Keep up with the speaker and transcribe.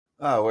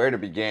Oh, where to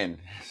begin?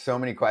 So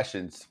many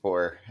questions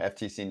for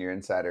FT Senior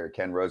Insider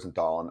Ken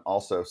Rosenthal, and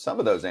also some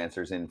of those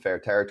answers in Fair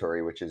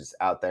Territory, which is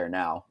out there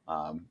now,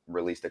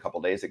 released a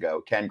couple days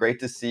ago. Ken, great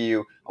to see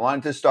you. I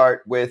wanted to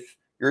start with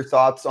your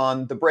thoughts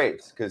on the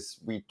Braves because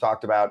we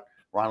talked about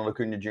Ronald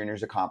Acuna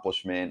Jr.'s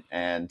accomplishment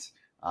and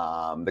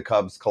the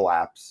Cubs'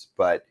 collapse.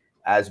 But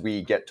as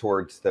we get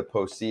towards the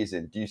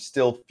postseason, do you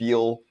still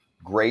feel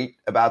great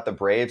about the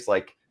Braves,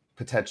 like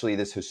potentially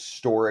this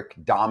historic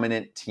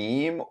dominant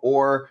team,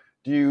 or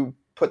do you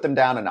put them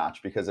down a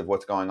notch because of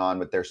what's going on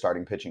with their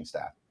starting pitching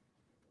staff?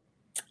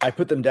 I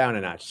put them down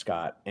a notch,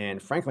 Scott.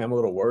 And frankly, I'm a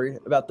little worried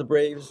about the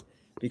Braves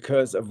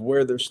because of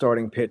where their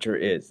starting pitching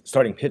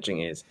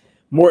is.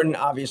 Morton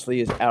obviously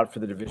is out for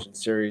the division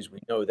series. We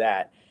know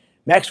that.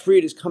 Max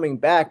Fried is coming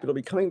back, but he'll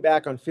be coming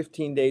back on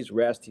 15 days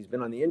rest. He's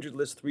been on the injured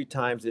list 3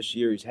 times this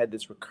year. He's had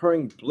this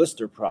recurring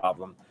blister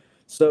problem.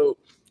 So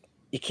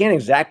you can't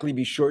exactly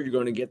be sure you're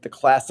going to get the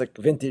classic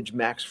vintage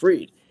Max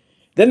Fried.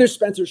 Then there's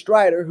Spencer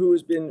Strider, who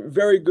has been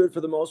very good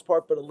for the most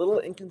part, but a little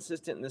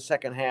inconsistent in the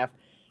second half.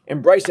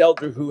 And Bryce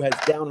Elder, who has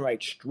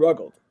downright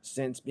struggled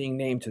since being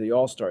named to the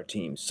All-Star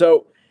team.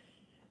 So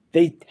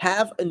they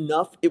have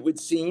enough, it would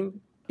seem,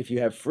 if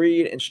you have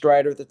Fried and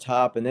Strider at the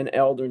top and then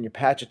Elder and you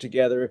patch it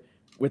together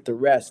with the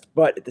rest.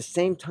 But at the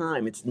same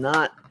time, it's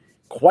not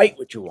quite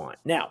what you want.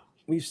 Now,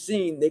 we've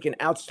seen they can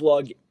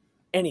outslug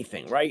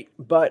anything, right?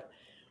 But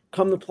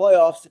come the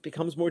playoffs, it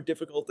becomes more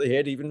difficult to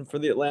hit, even for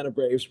the Atlanta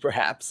Braves,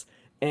 perhaps.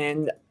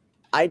 And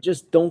I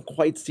just don't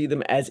quite see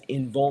them as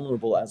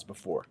invulnerable as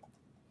before.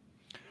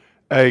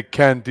 Hey,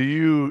 Ken, do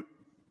you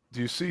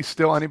see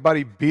still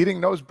anybody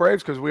beating those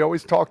Braves? Because we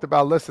always talked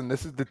about, listen,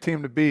 this is the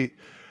team to beat.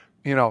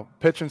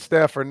 Pitching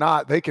staff or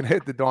not, they can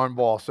hit the darn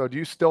ball. So do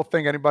you still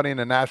think anybody in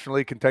the National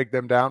League can take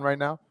them down right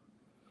now?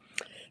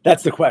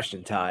 That's the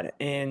question, Todd.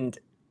 And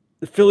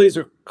the Phillies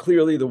are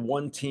clearly the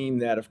one team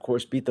that, of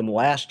course, beat them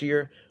last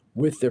year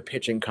with their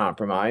pitching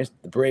compromised,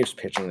 the Braves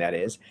pitching, that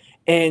is.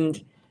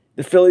 And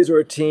the Phillies are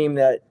a team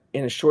that,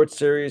 in a short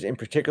series in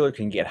particular,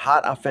 can get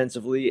hot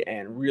offensively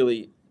and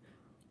really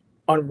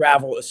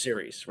unravel a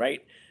series,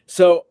 right?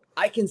 So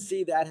I can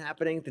see that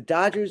happening. The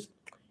Dodgers,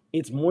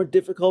 it's more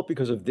difficult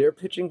because of their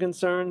pitching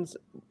concerns.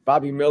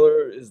 Bobby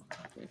Miller is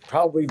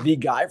probably the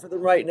guy for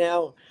them right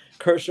now.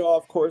 Kershaw,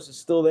 of course, is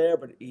still there,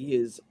 but he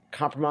is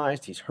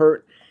compromised. He's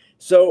hurt.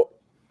 So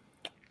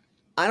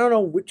I don't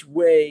know which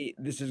way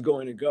this is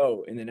going to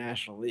go in the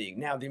National League.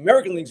 Now, the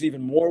American League's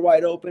even more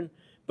wide open,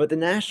 but the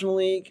National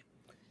League,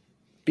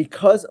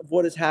 because of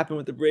what has happened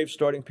with the Braves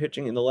starting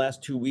pitching in the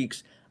last 2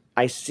 weeks,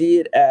 I see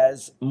it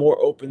as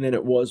more open than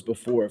it was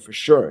before, for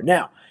sure.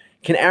 Now,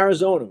 can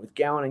Arizona with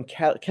Gallen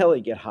and Kelly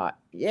get hot?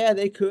 Yeah,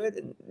 they could.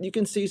 And you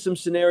can see some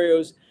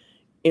scenarios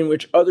in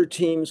which other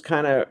teams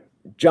kind of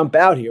jump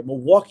out here.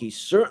 Milwaukee,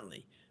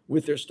 certainly,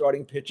 with their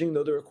starting pitching,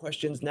 though there are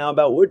questions now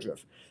about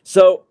Woodruff.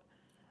 So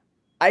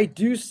I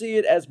do see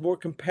it as more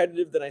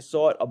competitive than I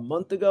saw it a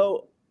month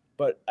ago.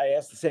 But I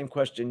ask the same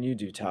question you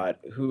do, Todd.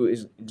 Who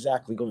is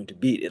exactly going to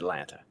beat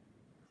Atlanta?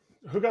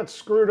 Who got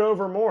screwed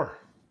over more?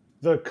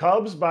 The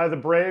Cubs by the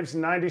Braves'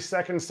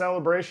 90-second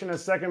celebration at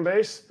second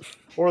base,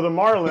 or the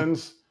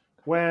Marlins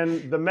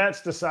when the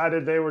Mets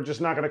decided they were just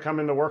not going to come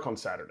into work on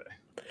Saturday?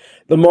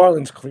 The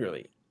Marlins,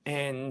 clearly.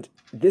 And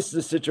this is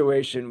a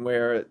situation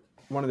where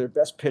one of their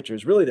best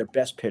pitchers, really their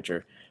best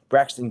pitcher,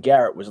 Braxton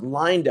Garrett, was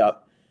lined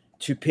up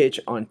to pitch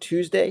on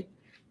Tuesday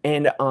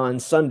and on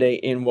Sunday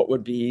in what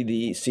would be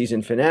the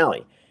season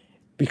finale.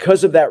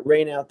 Because of that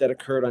rainout that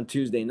occurred on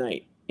Tuesday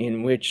night,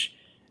 in which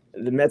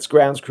the Mets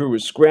grounds crew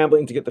was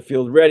scrambling to get the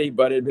field ready,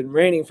 but it had been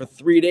raining for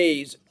 3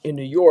 days in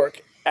New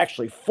York,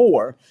 actually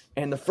 4,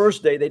 and the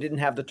first day they didn't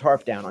have the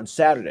tarp down on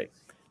Saturday.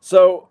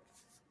 So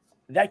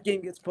that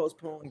game gets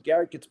postponed.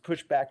 Garrett gets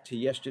pushed back to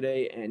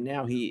yesterday, and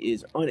now he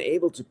is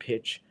unable to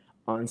pitch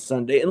on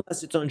Sunday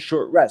unless it's on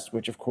short rest,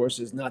 which, of course,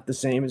 is not the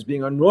same as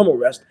being on normal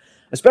rest,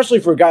 especially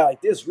for a guy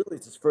like this. Really,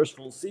 it's his first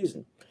full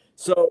season.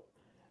 So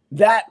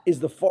that is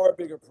the far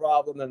bigger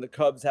problem than the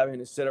Cubs having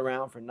to sit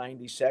around for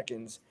 90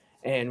 seconds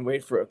and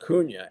wait for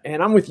Acuna.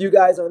 And I'm with you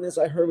guys on this.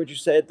 I heard what you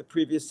said at the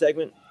previous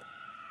segment.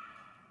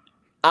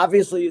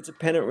 Obviously, it's a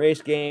pennant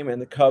race game,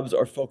 and the Cubs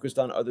are focused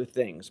on other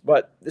things.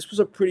 But this was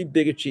a pretty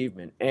big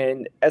achievement.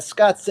 And as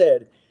Scott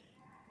said,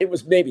 it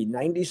was maybe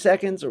 90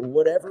 seconds or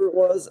whatever it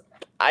was.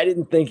 I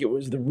didn't think it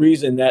was the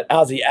reason that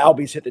Ozzie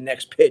Albies hit the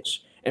next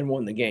pitch and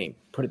won the game.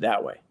 Put it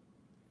that way.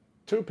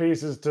 Two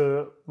pieces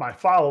to my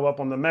follow-up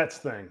on the Mets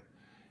thing.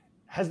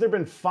 Has there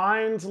been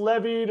fines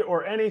levied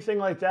or anything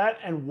like that?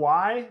 And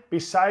why,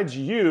 besides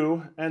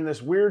you and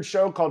this weird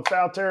show called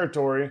Foul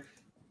Territory,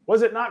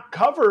 was it not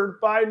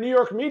covered by New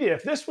York media?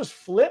 If this was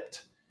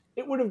flipped,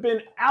 it would have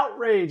been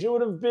outrage. It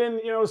would have been,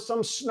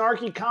 some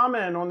snarky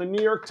comment on the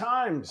New York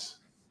Times.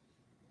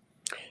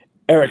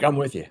 Eric, I'm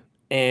with you.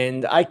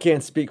 And I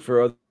can't speak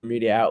for other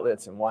media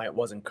outlets and why it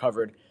wasn't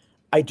covered.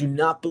 I do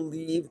not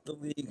believe the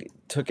league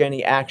took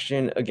any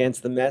action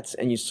against the Mets.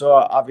 And you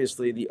saw,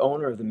 obviously, the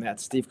owner of the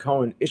Mets, Steve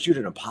Cohen, issued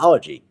an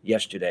apology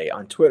yesterday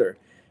on Twitter,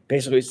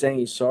 basically saying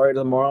he's sorry to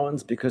the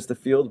Marlins because the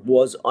field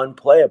was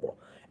unplayable.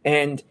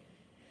 And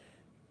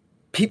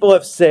people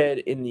have said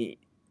in the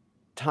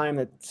time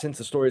that since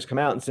the story has come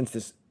out and since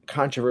this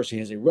controversy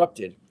has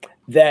erupted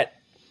that,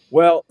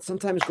 well,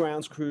 sometimes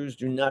grounds crews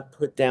do not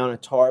put down a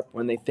tarp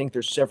when they think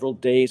they're several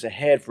days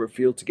ahead for a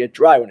field to get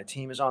dry when a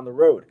team is on the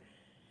road.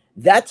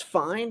 That's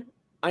fine.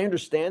 I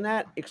understand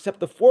that, except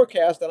the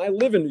forecast, and I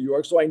live in New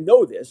York, so I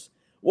know this,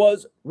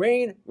 was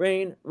rain,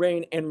 rain,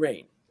 rain, and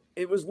rain.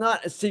 It was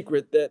not a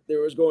secret that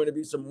there was going to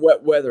be some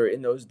wet weather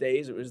in those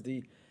days. It was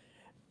the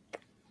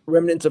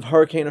remnants of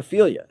Hurricane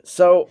Ophelia.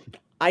 So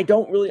I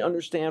don't really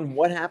understand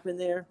what happened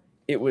there.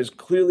 It was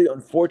clearly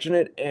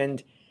unfortunate,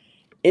 and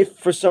if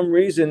for some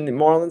reason the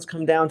Marlins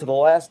come down to the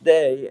last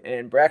day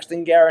and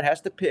Braxton Garrett has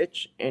to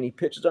pitch and he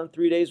pitches on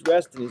 3 days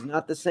rest and he's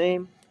not the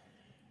same,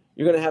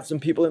 you're going to have some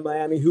people in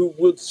Miami who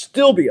will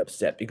still be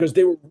upset because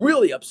they were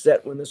really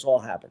upset when this all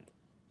happened.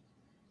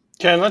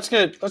 Ken, let's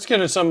get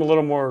into something a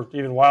little more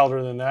even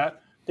wilder than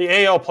that.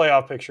 The AL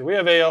playoff picture. We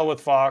have AL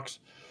with Fox.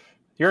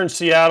 You're in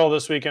Seattle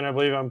this weekend, I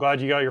believe. I'm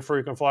glad you got your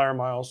frequent flyer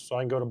miles so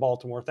I can go to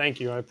Baltimore. Thank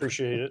you. I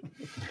appreciate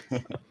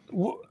it.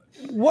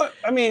 What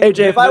I mean,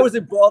 AJ, if I was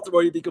in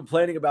Baltimore, you'd be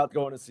complaining about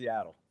going to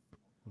Seattle.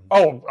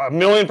 Oh,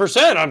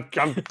 1,000,000%.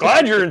 I'm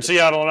glad you're in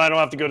Seattle and I don't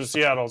have to go to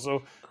Seattle.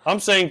 So I'm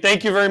saying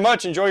thank you very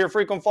much. Enjoy your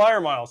frequent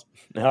flyer miles.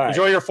 All right.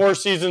 Enjoy your 4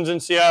 seasons in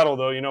Seattle,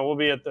 though. You know, we'll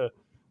be at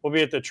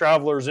the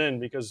Travelers Inn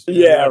because right.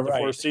 The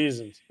 4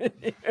 seasons.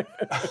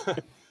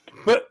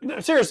 But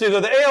seriously, though,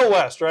 the AL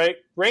West, right?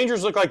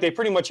 Rangers look like they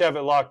pretty much have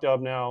it locked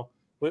up now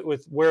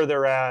with where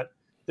they're at.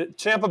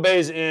 Tampa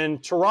Bay's in.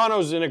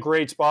 Toronto's in a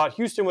great spot.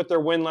 Houston with their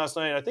win last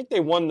night. I think they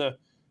won the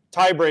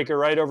tiebreaker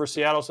right over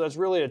Seattle, so that's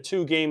really a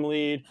 2-game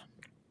lead.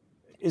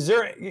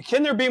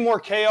 Can there be more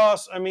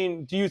chaos? I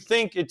mean, do you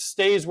think it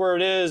stays where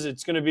it is?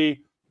 It's going to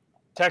be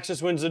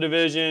Texas wins the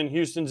division,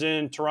 Houston's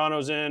in,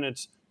 Toronto's in.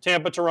 It's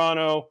Tampa,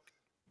 Toronto,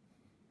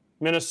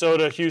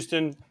 Minnesota,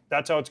 Houston.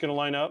 That's how it's going to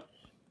line up?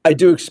 I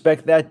do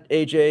expect that,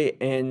 AJ,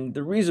 and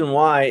the reason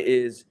why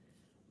is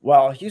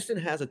while Houston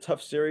has a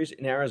tough series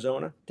in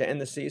Arizona to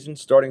end the season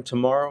starting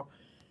tomorrow,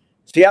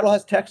 Seattle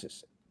has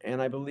Texas, and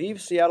I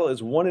believe Seattle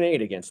is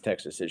 1-8 against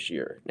Texas this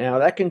year. Now,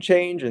 that can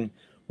change, and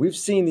we've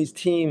seen these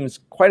teams,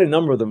 quite a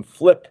number of them,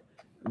 flip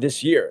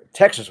this year.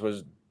 Texas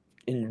was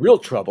in real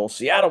trouble.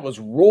 Seattle was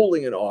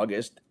rolling in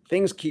August.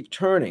 Things keep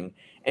turning,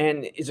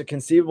 and is it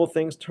conceivable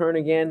things turn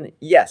again?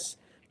 Yes.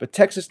 But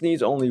Texas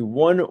needs only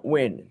one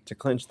win to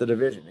clinch the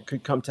division. It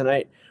could come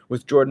tonight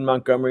with Jordan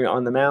Montgomery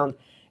on the mound.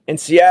 And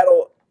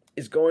Seattle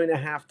is going to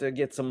have to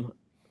get some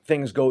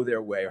things go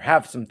their way or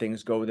have some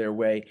things go their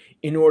way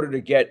in order to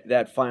get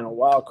that final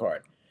wild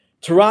card.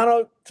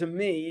 Toronto, to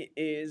me,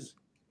 is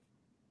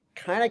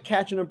kind of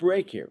catching a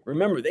break here.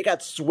 Remember, they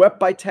got swept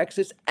by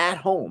Texas at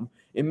home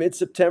in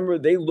mid-September.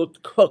 They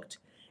looked cooked,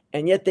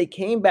 and yet they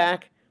came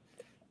back.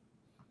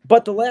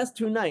 But the last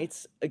 2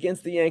 nights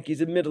against the Yankees,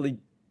 admittedly,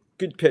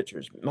 good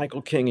pitchers,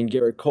 Michael King and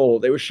Garrett Cole,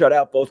 they were shut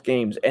out both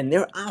games, and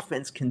their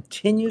offense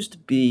continues to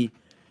be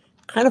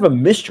kind of a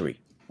mystery.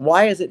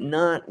 Why has it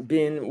not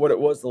been what it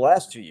was the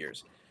last 2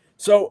 years?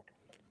 So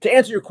to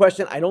answer your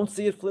question, I don't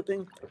see it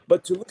flipping,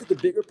 but to look at the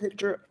bigger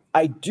picture,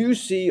 I do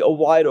see a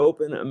wide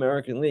open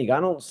American League.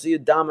 I don't see a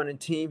dominant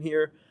team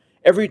here.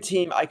 Every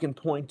team I can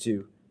point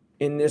to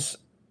in this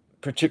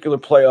particular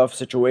playoff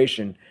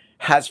situation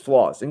has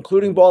flaws,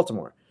 including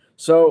Baltimore.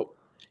 So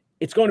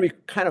it's going to be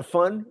kind of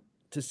fun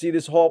to see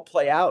this all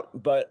play out,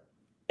 but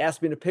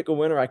ask me to pick a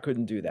winner, I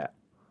couldn't do that.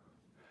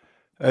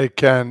 Hey,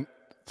 Ken,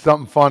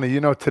 something funny. You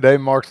know, today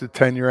marks the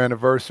 10-year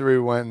anniversary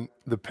when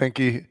the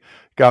pinky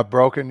got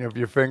broken of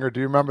your finger.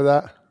 Do you remember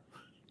that?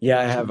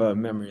 Yeah, I have a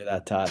memory of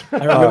that, Todd. I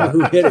remember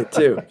who hit it,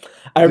 too.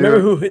 I remember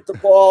who hit the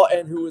ball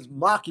and who was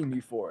mocking me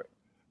for it.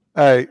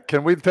 Hey,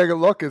 can we take a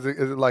look? Is it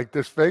like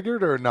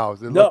disfigured or no?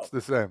 Looks the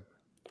same?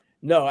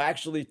 No,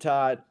 actually,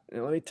 Todd,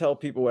 let me tell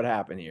people what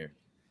happened here.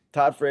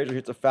 Todd Frazier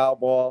hits a foul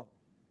ball.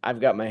 I've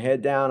got my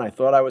head down. I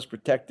thought I was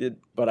protected,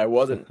 but I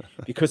wasn't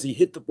because he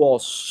hit the ball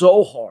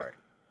so hard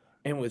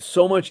and with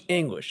so much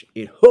English.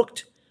 It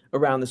hooked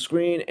around the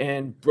screen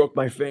and broke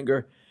my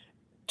finger.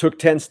 Took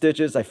 10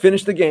 stitches. I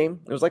finished the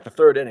game. It was like the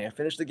 3rd inning. I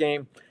finished the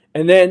game.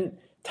 And then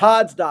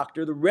Todd's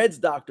doctor, the Reds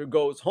doctor,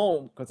 goes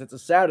home because it's a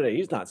Saturday.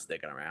 He's not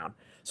sticking around.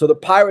 So the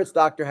Pirates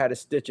doctor had to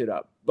stitch it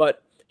up.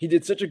 But he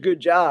did such a good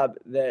job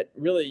that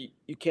really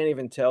you can't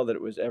even tell that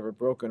it was ever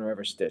broken or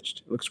ever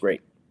stitched. It looks great.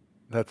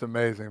 That's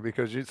amazing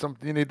because you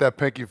need that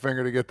pinky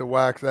finger to get the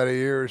wax out of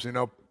your ears,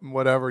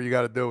 whatever you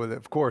got to do with it,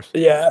 of course.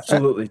 Yeah,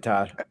 absolutely,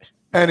 Todd.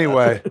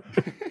 Anyway,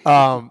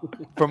 from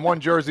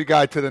one Jersey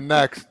guy to the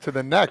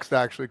next,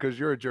 actually, because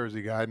you're a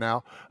Jersey guy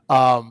now.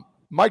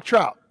 Mike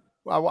Trout.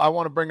 I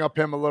want to bring up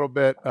him a little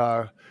bit.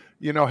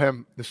 You know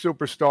him, the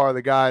superstar,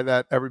 the guy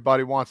that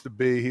everybody wants to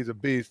be. He's a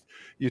beast.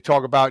 You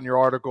talk about in your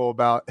article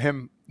about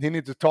him. He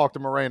needs to talk to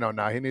Moreno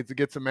now. He needs to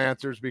get some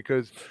answers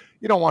because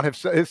you don't want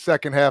his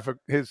second half of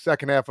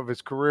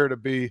his career to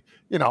be,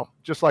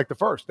 just like the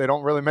first. They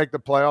don't really make the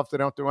playoffs. They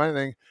don't do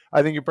anything.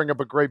 I think you bring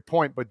up a great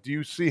point, but do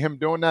you see him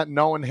doing that,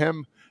 knowing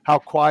him, how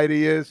quiet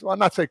he is? Well,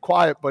 not say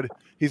quiet, but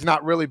he's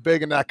not really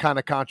big in that kind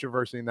of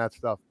controversy and that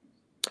stuff.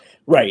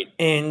 Right.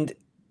 And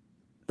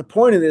the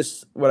point of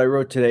this, what I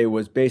wrote today,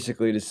 was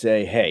basically to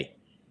say, hey,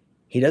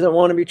 he doesn't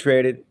want to be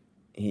traded.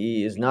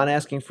 He is not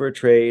asking for a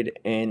trade,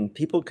 and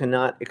people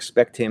cannot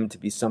expect him to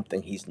be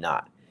something he's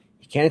not.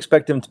 You can't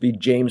expect him to be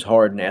James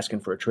Harden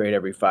asking for a trade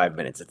every 5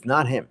 minutes. It's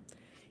not him.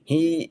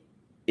 He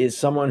is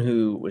someone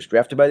who was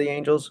drafted by the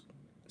Angels,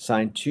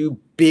 signed 2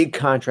 big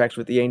contracts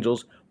with the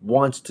Angels,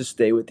 wants to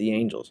stay with the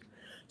Angels.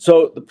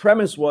 So the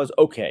premise was,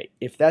 okay,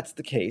 if that's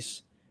the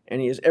case,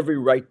 and he has every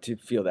right to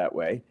feel that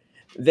way,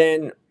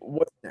 then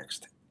what's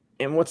next?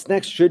 And what's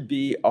next should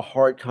be a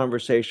hard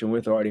conversation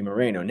with Artie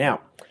Moreno.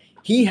 Now,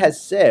 he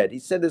said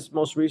this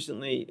most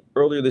recently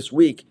earlier this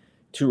week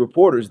to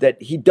reporters,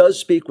 that he does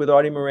speak with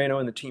Artie Moreno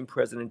and the team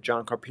president,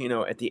 John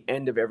Carpino, at the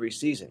end of every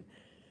season.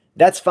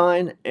 That's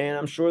fine, and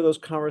I'm sure those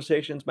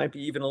conversations might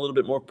be even a little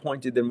bit more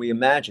pointed than we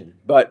imagine.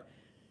 But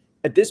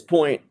at this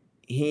point,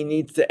 he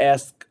needs to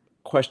ask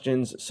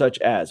questions such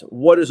as,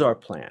 what is our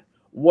plan?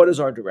 What is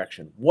our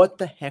direction? What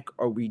the heck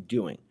are we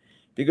doing?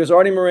 Because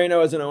Artie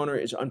Moreno as an owner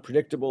is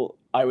unpredictable.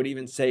 I would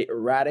even say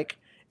erratic,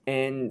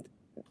 and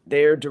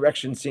their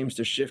direction seems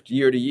to shift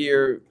year to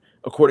year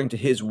according to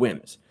his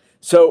whims.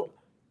 So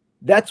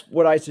that's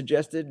what I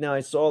suggested. Now,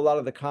 I saw a lot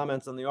of the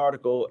comments on the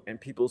article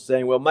and people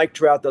saying, well, Mike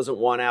Trout doesn't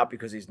want out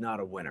because he's not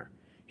a winner.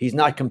 He's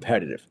not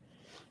competitive.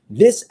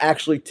 This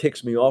actually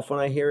ticks me off when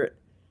I hear it,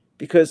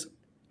 because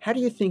how do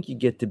you think you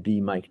get to be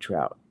Mike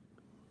Trout?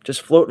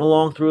 Just floating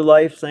along through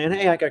life saying,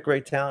 hey, I got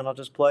great talent, I'll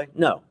just play?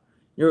 No,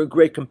 you're a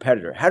great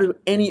competitor. How do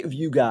any of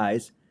you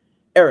guys,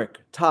 Eric,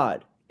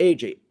 Todd,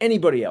 AJ,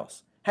 anybody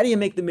else, how do you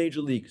make the major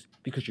leagues?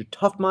 Because you're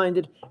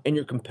tough-minded and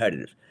you're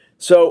competitive.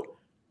 So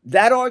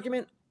that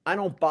argument, I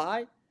don't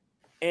buy.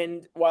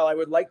 And while I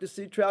would like to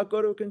see Trout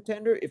go to a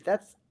contender, if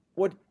that's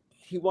what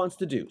he wants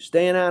to do,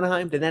 stay in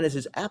Anaheim, then that is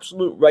his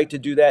absolute right to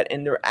do that.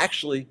 And there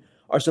actually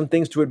are some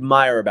things to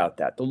admire about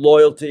that. The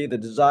loyalty, the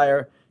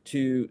desire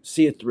to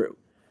see it through.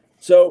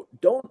 So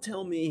don't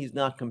tell me he's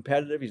not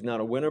competitive, he's not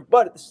a winner,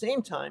 but at the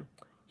same time,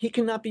 he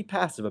cannot be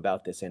passive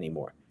about this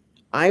anymore.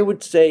 I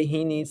would say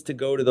he needs to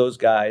go to those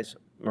guys,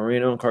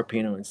 Moreno and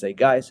Carpino, and say,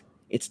 guys,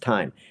 it's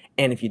time.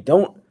 And if you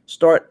don't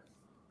start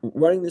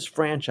running this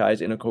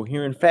franchise in a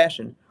coherent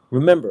fashion,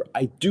 remember,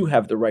 I do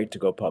have the right to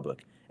go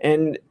public.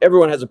 And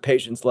everyone has a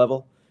patience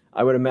level.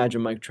 I would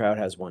imagine Mike Trout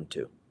has one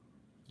too.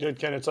 Good,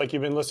 Ken. It's like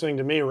you've been listening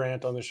to me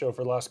rant on the show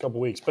for the last couple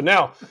of weeks. But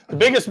now, the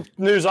biggest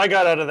news I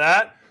got out of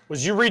that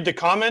was, you read the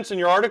comments in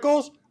your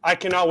articles. I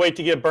cannot wait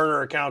to get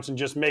burner accounts and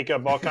just make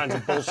up all kinds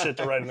of bullshit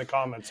to write in the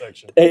comment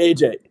section. Hey,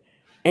 AJ,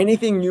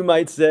 anything you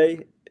might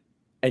say,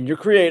 and you're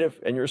creative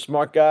and you're a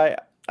smart guy,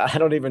 I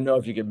don't even know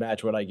if you can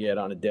match what I get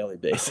on a daily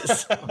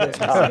basis.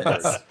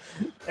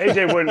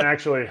 AJ wouldn't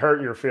actually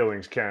hurt your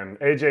feelings, Ken.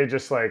 AJ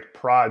just like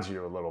prods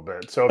you a little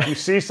bit. So if you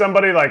see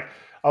somebody like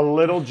a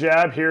little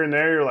jab here and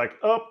there, you're like,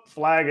 oh,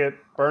 flag it,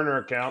 burner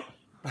account.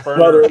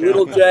 Well, there are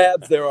little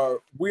jabs. There are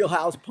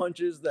wheelhouse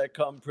punches that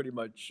come pretty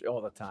much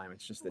all the time.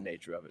 It's just the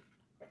nature of it.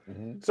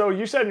 Mm-hmm. So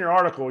you said in your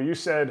article, you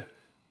said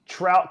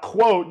Trout,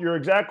 quote, your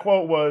exact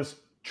quote was,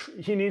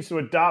 he needs to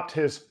adopt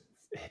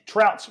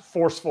Trout's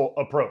forceful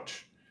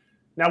approach.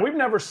 Now, we've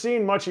never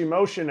seen much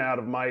emotion out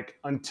of Mike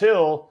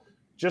until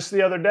just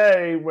the other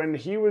day when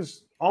he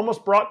was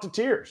almost brought to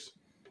tears.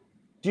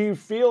 Do you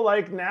feel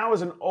like now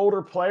as an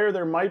older player,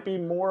 there might be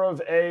more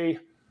of a,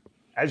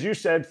 as you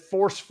said,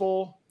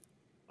 forceful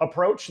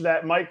approach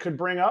that Mike could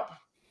bring up?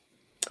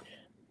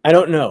 I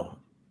don't know,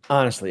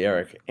 honestly,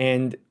 Eric.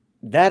 And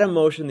that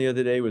emotion the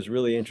other day was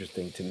really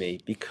interesting to me,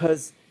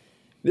 because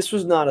this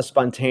was not a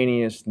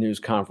spontaneous news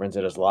conference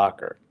at his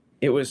locker.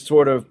 It was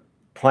sort of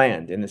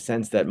planned in the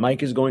sense that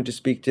Mike is going to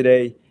speak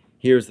today.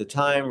 Here's the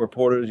time.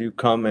 Reporters, you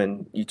come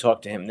and you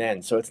talk to him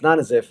then. So it's not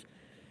as if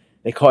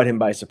they caught him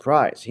by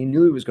surprise. He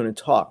knew he was going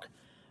to talk.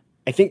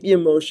 I think the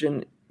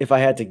emotion, if I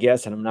had to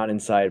guess, and I'm not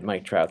inside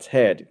Mike Trout's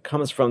head,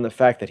 comes from the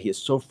fact that he is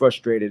so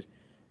frustrated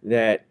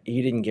that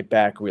he didn't get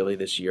back really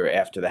this year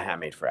after the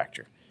hamate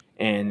fracture.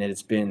 And that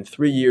it's been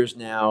 3 years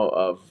now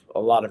of a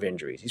lot of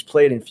injuries. He's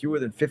played in fewer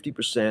than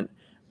 50%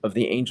 of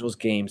the Angels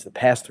games the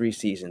past 3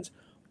 seasons,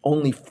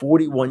 only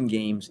 41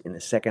 games in the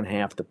second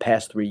half the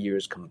past 3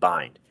 years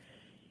combined.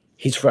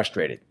 He's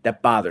frustrated.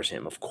 That bothers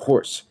him, of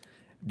course.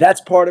 That's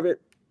part of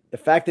it. The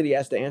fact that he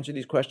has to answer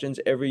these questions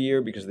every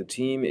year because the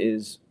team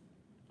is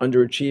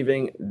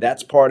underachieving,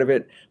 that's part of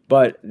it.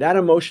 But that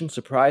emotion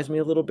surprised me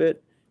a little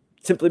bit,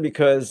 simply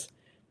because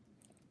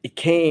it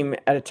came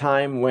at a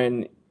time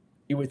when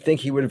you would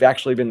think he would have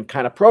actually been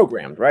kind of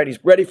programmed, right?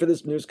 He's ready for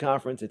this news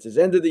conference. It's his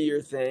end of the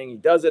year thing. He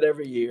does it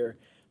every year.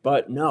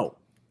 But no,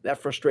 that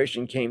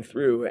frustration came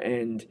through.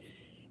 And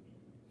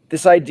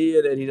this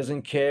idea that he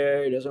doesn't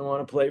care, he doesn't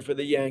want to play for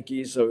the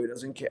Yankees, so he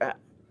doesn't care.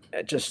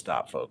 Just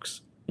stop,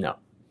 folks. No.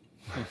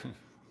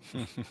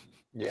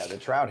 Yeah, the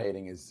Trout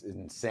hating is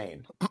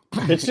insane.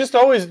 It's just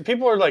always,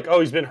 people are like, oh,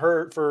 he's been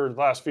hurt for the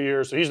last few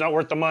years, so he's not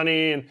worth the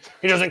money, and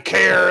he doesn't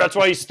care. That's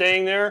why he's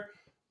staying there.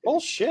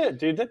 Bullshit,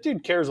 dude. That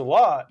dude cares a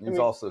lot. He's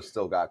also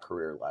still got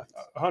career left.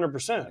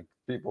 100%. Like,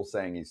 people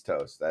saying he's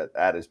toast,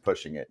 that is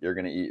pushing it. You're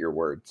going to eat your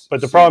words.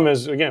 But the problem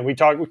is, again, we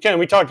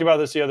talked about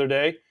this the other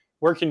day.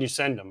 Where can you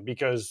send him?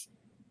 Because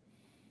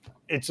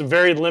it's a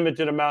very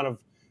limited amount of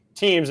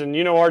teams. And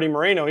Artie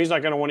Moreno, he's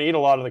not going to want to eat a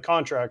lot of the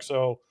contract.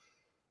 So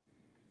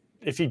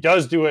if he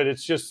does do it,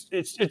 it's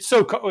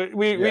so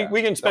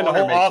we can spend a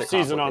whole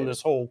offseason on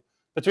this whole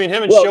between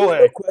him and Shohei.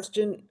 There's no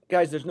question,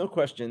 guys. There's no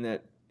question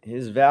that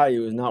his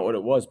value is not what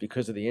it was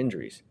because of the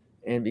injuries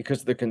and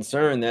because of the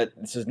concern that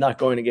this is not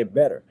going to get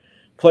better.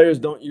 Players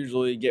don't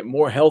usually get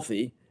more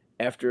healthy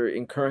after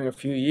incurring a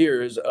few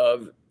years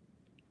of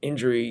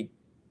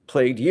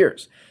injury-plagued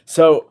years.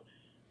 So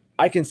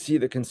I can see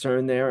the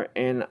concern there,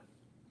 and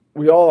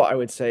we all, I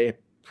would say,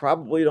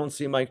 probably don't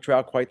see Mike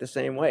Trout quite the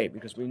same way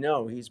because we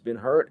know he's been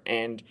hurt,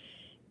 and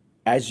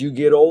as you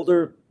get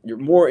older, you're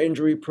more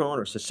injury-prone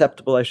or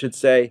susceptible, I should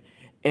say,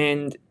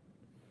 and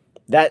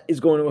that is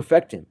going to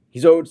affect him.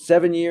 He's owed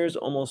 7 years,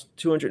 almost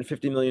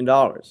 $250 million.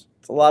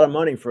 It's a lot of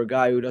money for a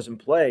guy who doesn't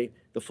play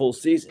the full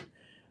season.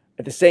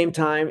 At the same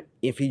time,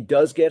 if he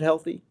does get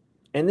healthy,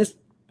 and this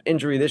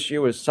injury this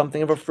year was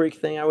something of a freak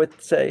thing, I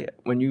would say.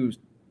 When you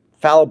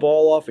foul a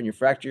ball off and you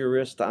fracture your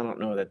wrist, I don't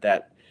know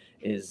that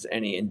is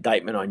any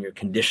indictment on your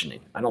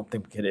conditioning. I don't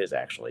think it is,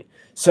 actually.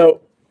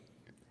 So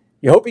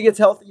you hope he gets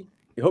healthy.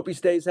 You hope he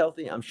stays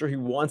healthy. I'm sure he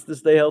wants to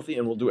stay healthy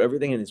and will do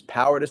everything in his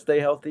power to stay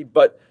healthy.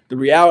 But the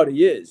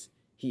reality is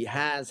he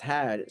has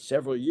had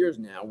several years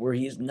now where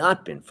he has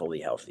not been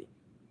fully healthy.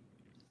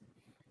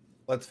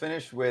 Let's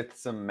finish with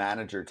some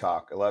manager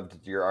talk. I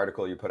loved your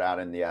article you put out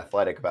in The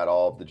Athletic about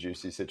all of the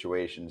juicy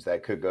situations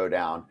that could go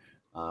down.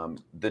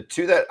 The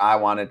two that I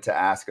wanted to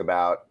ask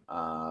about,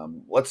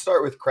 let's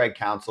start with Craig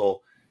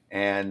Counsell.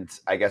 And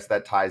I guess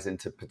that ties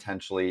into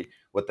potentially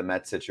what the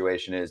Mets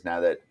situation is now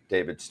that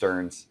David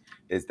Stearns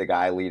is the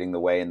guy leading the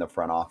way in the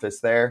front office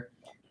there.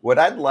 What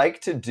I'd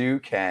like to do,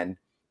 Ken,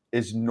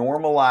 is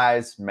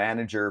normalize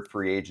manager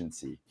free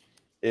agency.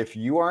 If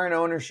you are an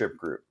ownership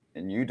group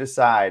and you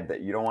decide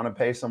that you don't want to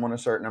pay someone a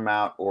certain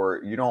amount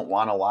or you don't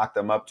want to lock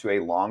them up to a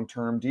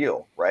long-term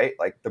deal, right?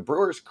 Like the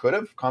Brewers could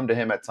have come to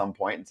him at some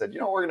point and said,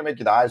 we're going to make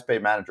you the highest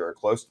paid manager or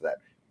close to that.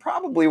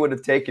 Probably would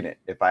have taken it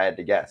if I had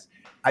to guess.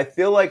 I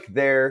feel like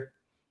there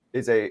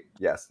is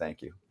yes,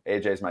 thank you.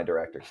 AJ's my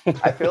director.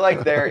 I feel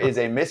like there is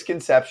a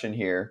misconception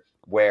here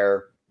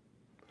where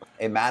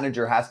a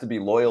manager has to be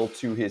loyal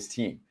to his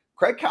team.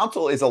 Craig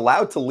Counsell is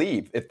allowed to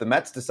leave if the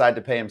Mets decide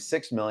to pay him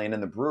 $6 million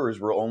and the Brewers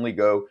will only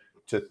go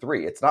to $3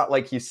 million. It's not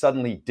like he's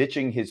suddenly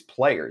ditching his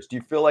players. Do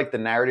you feel like the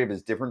narrative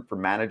is different for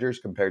managers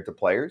compared to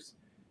players?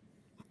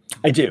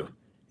 I do.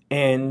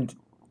 And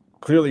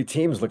clearly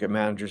teams look at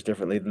managers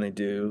differently than they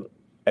do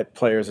at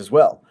players as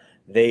well.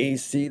 They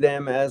see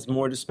them as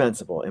more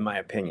dispensable, in my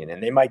opinion.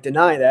 And they might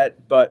deny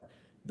that, but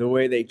the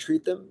way they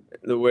treat them,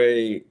 the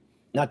way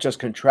not just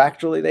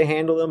contractually they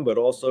handle them, but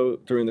also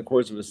during the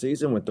course of a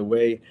season with the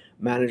way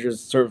managers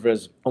serve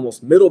as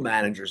almost middle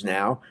managers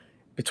now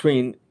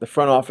between the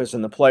front office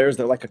and the players,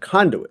 they're like a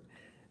conduit.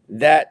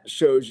 That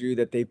shows you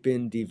that they've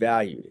been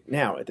devalued.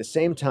 Now, at the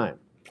same time,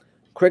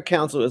 Craig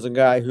Counsell is a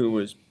guy who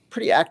was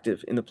pretty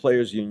active in the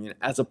players' union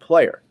as a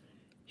player.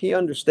 He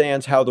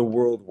understands how the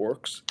world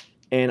works,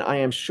 and I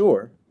am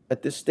sure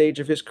at this stage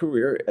of his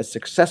career, as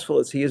successful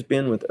as he has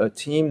been with a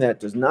team that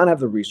does not have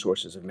the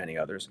resources of many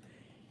others,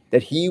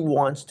 that he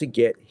wants to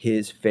get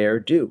his fair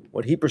due,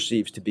 what he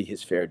perceives to be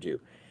his fair due.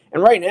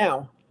 And right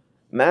now,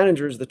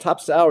 managers, the top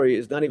salary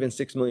is not even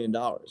 $6 million.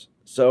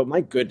 So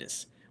my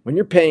goodness, when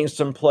you're paying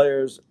some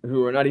players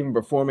who are not even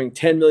performing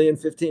 $10 million,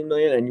 $15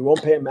 million, and you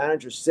won't pay a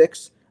manager $6 million,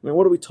 I mean,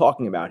 what are we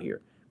talking about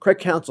here? Craig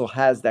Counsell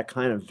has that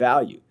kind of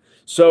value.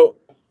 So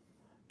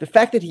the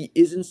fact that he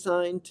isn't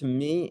signed, to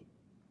me,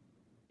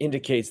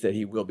 indicates that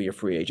he will be a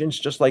free agent. It's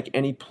just like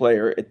any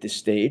player at this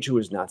stage who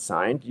is not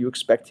signed. You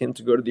expect him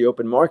to go to the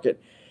open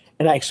market.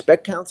 And I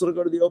expect Counsell to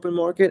go to the open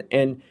market.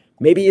 And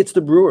maybe it's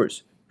the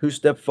Brewers who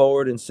step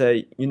forward and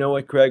say, you know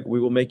what, Craig, we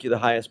will make you the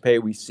highest pay.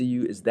 We see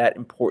you as that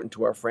important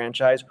to our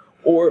franchise.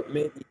 Or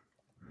maybe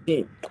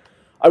team.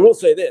 I will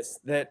say this,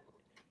 that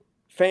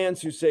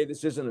fans who say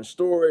this isn't a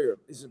story, or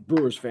this is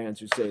Brewers fans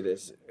who say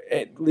this,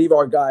 leave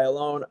our guy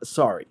alone.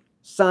 Sorry.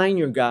 Sign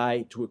your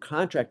guy to a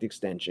contract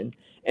extension,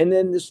 and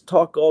then this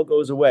talk all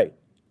goes away.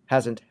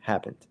 Hasn't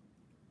happened.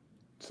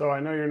 So I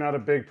know you're not a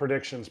big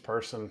predictions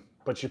person,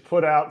 but you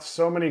put out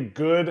so many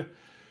good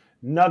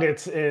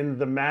nuggets in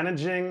the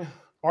managing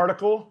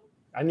article.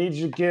 I need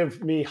you to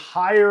give me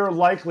higher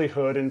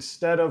likelihood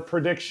instead of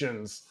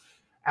predictions.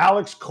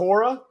 Alex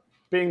Cora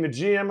being the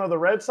GM of the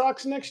Red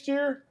Sox next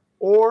year,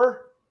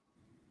 or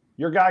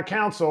your guy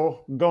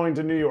Counsell going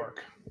to New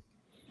York?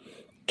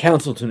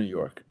 Counsell to New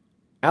York.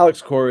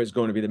 Alex Cora is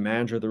going to be the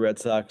manager of the Red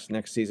Sox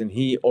next season.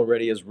 He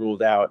already has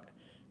ruled out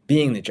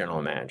being the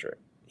general manager.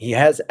 He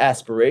has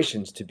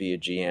aspirations to be a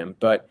GM,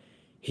 but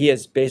he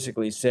has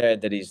basically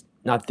said that he's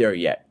not there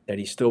yet, that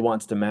he still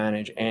wants to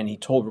manage, and he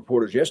told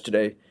reporters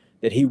yesterday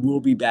that he will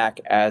be back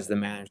as the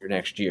manager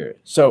next year.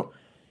 So,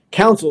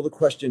 Counsell, the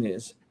question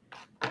is,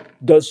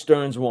 does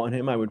Stearns want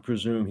him? I would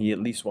presume he at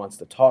least wants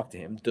to talk to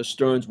him. Does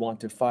Stearns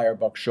want to fire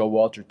Buck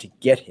Showalter to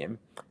get him?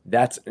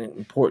 That's an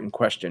important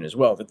question as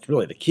well. That's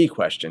really the key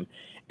question.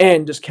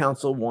 And does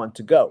Counsell want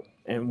to go?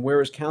 And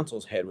where is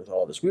Counsell's head with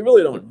all this? We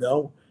really don't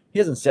know He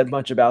hasn't said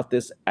much about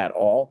this at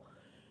all.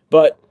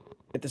 But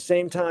at the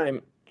same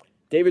time,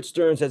 David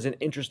Stearns has an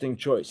interesting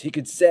choice. He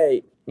could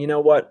say, you know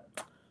what?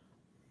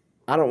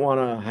 I don't want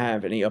to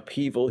have any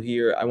upheaval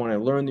here. I want to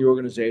learn the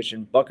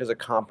organization. Buck is a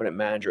competent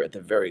manager at the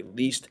very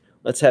least.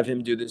 Let's have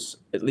him do this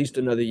at least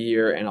another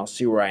year, and I'll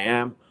see where I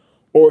am.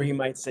 Or he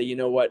might say, you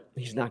know what?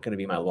 He's not going to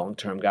be my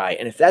long-term guy.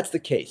 And if that's the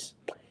case,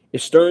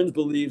 if Stearns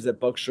believes that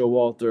Buck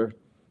Showalter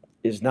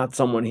is not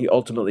someone he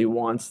ultimately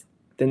wants,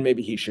 then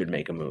maybe he should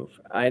make a move.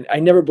 I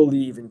never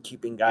believe in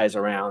keeping guys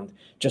around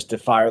just to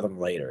fire them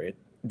later. It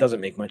doesn't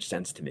make much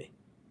sense to me.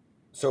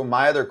 So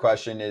my other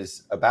question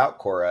is about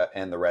Cora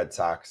and the Red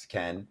Sox,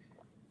 Ken.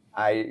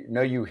 I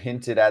know you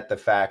hinted at the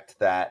fact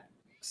that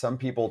some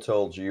people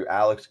told you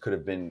Alex could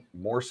have been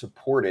more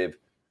supportive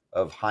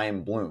of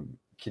Chaim Bloom.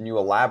 Can you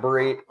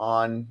elaborate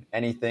on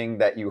anything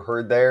that you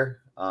heard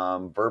there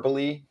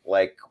verbally?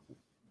 Like,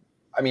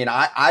 I mean,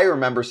 I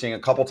remember seeing a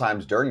couple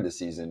times during the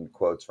season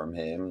quotes from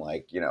him,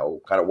 like, you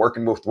know, kind of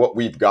working with what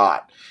we've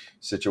got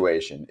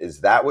situation.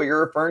 Is that what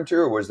you're referring to,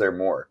 or was there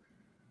more?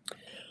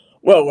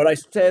 Well, what I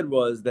said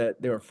was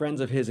that there were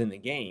friends of his in the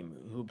game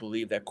who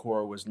believed that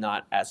Cora was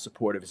not as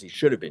supportive as he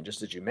should have been,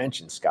 just as you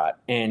mentioned, Scott.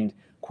 And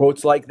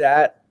quotes like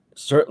that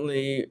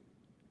certainly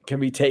can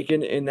be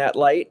taken in that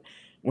light.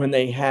 When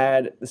they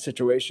had the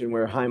situation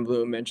where Chaim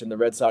Bloom mentioned the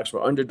Red Sox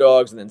were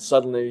underdogs, and then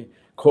suddenly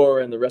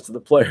Cora and the rest of the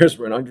players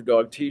were in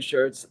underdog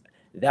T-shirts,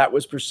 that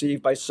was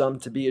perceived by some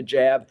to be a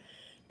jab.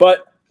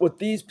 But what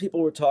these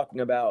people were talking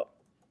about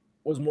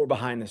was more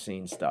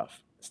behind-the-scenes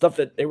stuff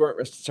that they weren't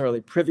necessarily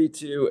privy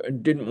to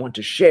and didn't want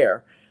to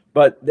share,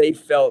 but they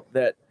felt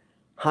that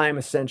Chaim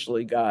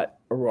essentially got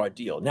a raw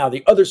deal. Now,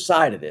 the other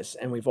side of this,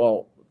 and we've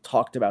all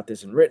talked about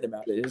this and written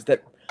about it, is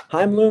that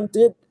Chaim Bloom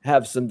did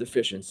have some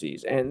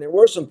deficiencies, and there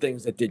were some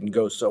things that didn't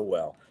go so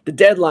well. The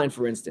deadline,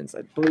 for instance,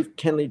 I believe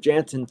Kenley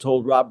Jansen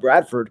told Rob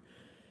Bradford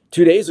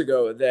 2 days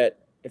ago that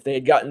if they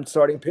had gotten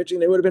starting pitching,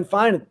 they would have been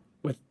fine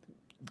with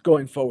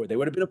going forward. They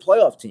would have been a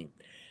playoff team.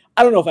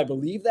 I don't know if I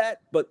believe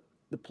that, but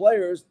the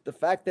players, the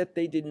fact that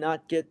they did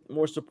not get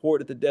more support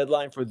at the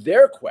deadline for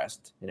their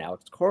quest, and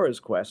Alex Cora's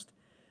quest,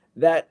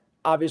 that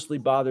obviously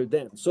bothered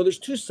them. So there's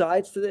two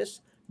sides to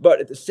this,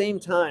 but at the same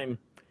time,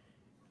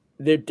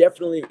 there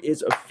definitely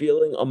is a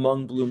feeling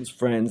among Bloom's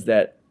friends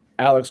that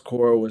Alex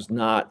Cora was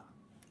not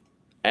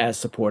as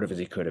supportive as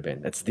he could have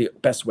been. That's the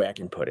best way I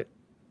can put it.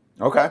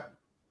 Okay.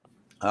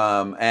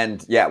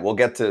 And yeah, we'll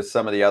get to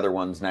some of the other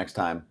ones next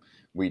time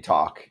we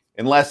talk.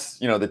 Unless,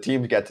 you know, the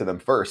teams get to them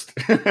first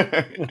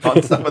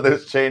on some of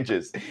those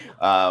changes.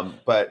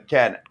 But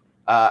Ken,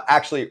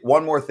 actually,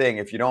 one more thing,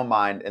 if you don't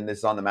mind, and this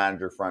is on the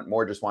manager front,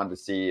 more just wanted to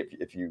see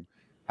if you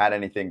had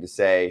anything to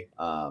say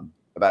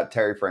about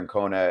Terry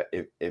Francona,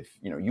 if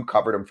you know, you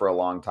covered him for a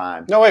long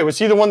time. No, wait, was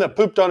he the one that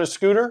pooped on his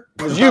scooter?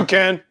 It was you,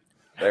 Ken.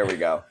 There we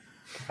go.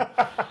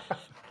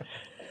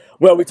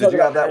 Well, we Did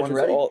you have that one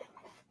ready?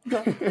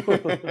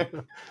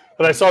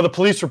 But I saw the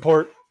police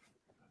report.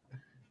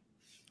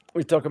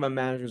 We talk about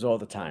managers all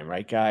the time,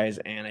 right, guys?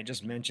 And I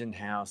just mentioned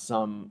how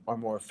some are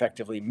more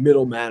effectively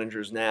middle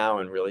managers now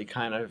and really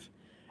kind of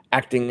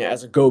acting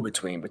as a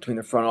go-between between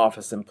the front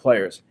office and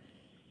players.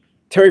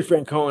 Terry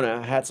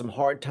Francona had some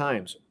hard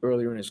times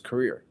earlier in his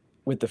career.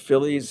 With the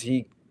Phillies,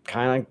 he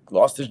kind of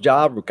lost his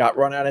job, got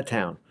run out of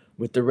town.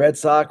 With the Red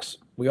Sox,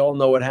 we all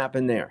know what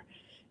happened there.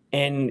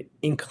 And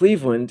in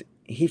Cleveland,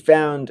 he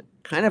found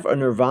kind of a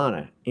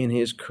nirvana in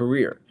his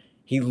career.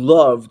 He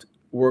loved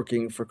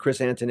working for Chris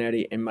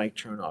Antonetti and Mike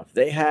Chernoff.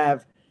 They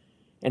have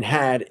and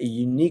had a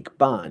unique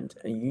bond,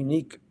 a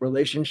unique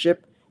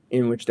relationship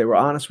in which they were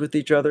honest with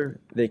each other.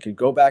 They could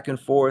go back and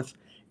forth.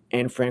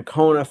 And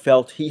Francona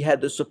felt he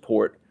had the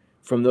support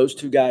from those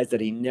two guys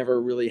that he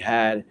never really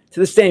had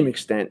to the same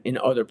extent in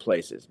other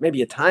places.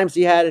 Maybe at times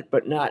he had it,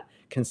 but not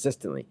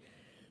consistently.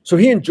 So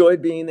he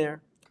enjoyed being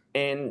there.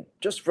 And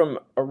just from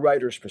a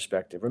writer's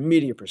perspective, a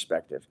media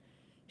perspective,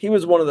 he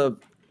was one of the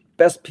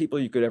best people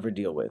you could ever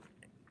deal with.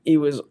 He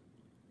was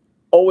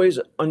always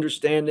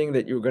understanding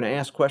that you were going to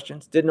ask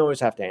questions, didn't always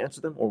have to answer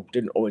them or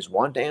didn't always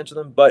want to answer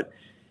them, but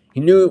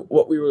he knew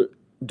what we were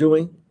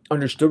doing,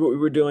 understood what we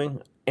were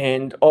doing,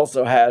 and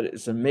also had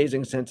this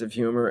amazing sense of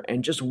humor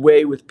and just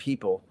way with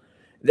people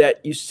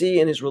that you see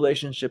in his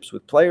relationships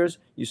with players,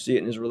 you see it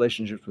in his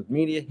relationships with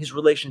media, his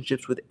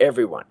relationships with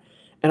everyone.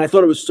 And I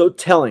thought it was so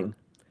telling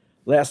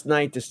last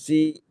night to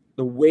see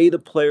the way the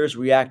players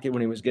reacted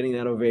when he was getting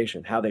that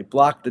ovation, how they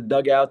blocked the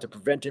dugout to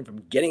prevent him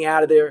from getting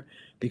out of there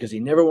because he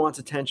never wants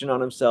attention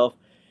on himself.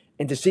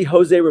 And to see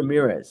Jose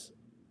Ramirez,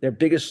 their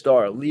biggest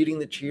star, leading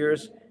the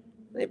cheers.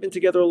 They've been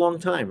together a long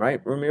time,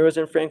 right? Ramirez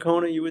and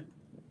Francona, you would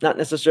not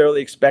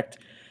necessarily expect,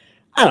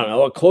 I don't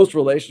know, a close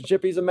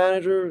relationship. He's a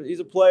manager, he's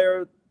a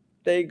player.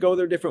 They go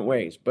their different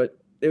ways, but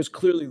there was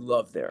clearly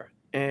love there.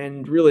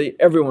 And really,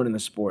 everyone in the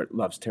sport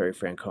loves Terry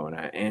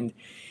Francona, and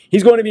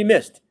he's going to be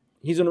missed.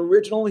 He's an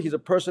original. He's a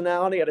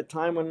personality at a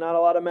time when not a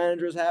lot of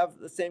managers have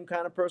the same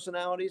kind of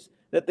personalities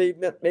that they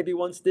maybe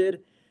once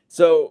did.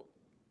 So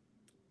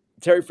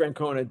Terry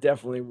Francona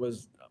definitely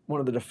was one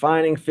of the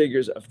defining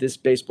figures of this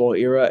baseball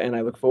era, and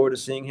I look forward to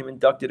seeing him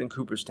inducted in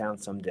Cooperstown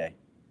someday.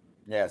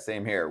 Yeah,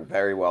 same here.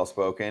 Very well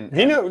spoken.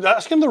 He knew.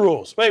 Ask him the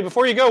rules. Wait,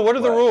 before you go, what are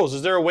the What? rules?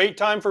 Is there a wait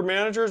time for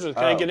managers, or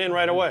can I get in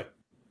right away?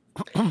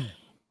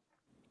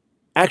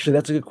 Actually,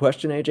 that's a good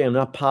question, AJ. I'm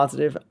not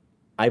positive.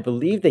 I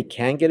believe they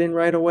can get in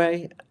right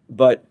away,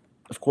 but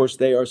of course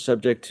they are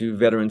subject to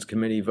Veterans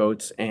Committee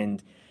votes.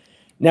 And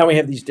now we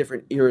have these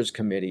different eras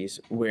committees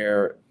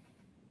where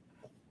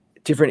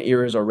different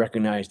eras are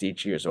recognized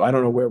each year. So I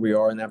don't know where we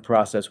are in that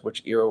process,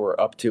 which era we're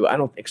up to. I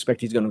don't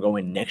expect he's going to go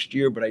in next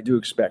year, but I do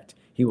expect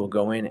he will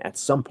go in at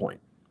some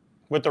point.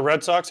 With the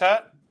Red Sox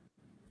hat?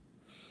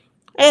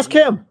 Ask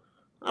him.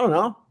 I don't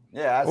know.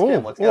 Yeah, ask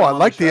him. Let's get Oh, him I on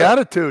like the the show.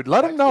 attitude.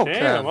 Let him know, Damn.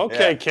 Ken.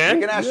 Okay, Yeah. Ken.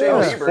 You can ask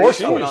Yeah. Jay Weaver. He's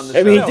coming on the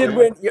I mean, he show. did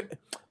win.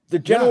 The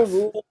general Yes.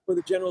 rule or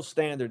the general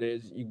standard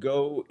is you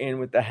go in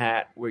with the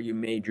hat where you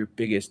made your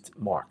biggest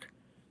mark.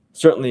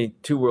 Certainly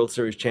 2 World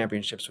Series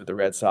championships with the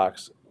Red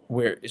Sox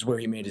where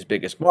he made his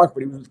biggest mark,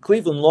 but he was with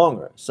Cleveland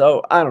longer.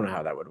 So I don't know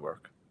how that would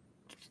work.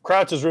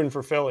 Kratz is rooting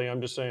for Philly,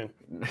 I'm just saying.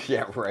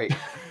 Yeah, right.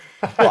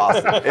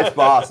 Boston. It's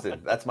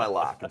Boston. That's my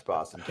lock. It's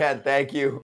Boston. Ken, thank you.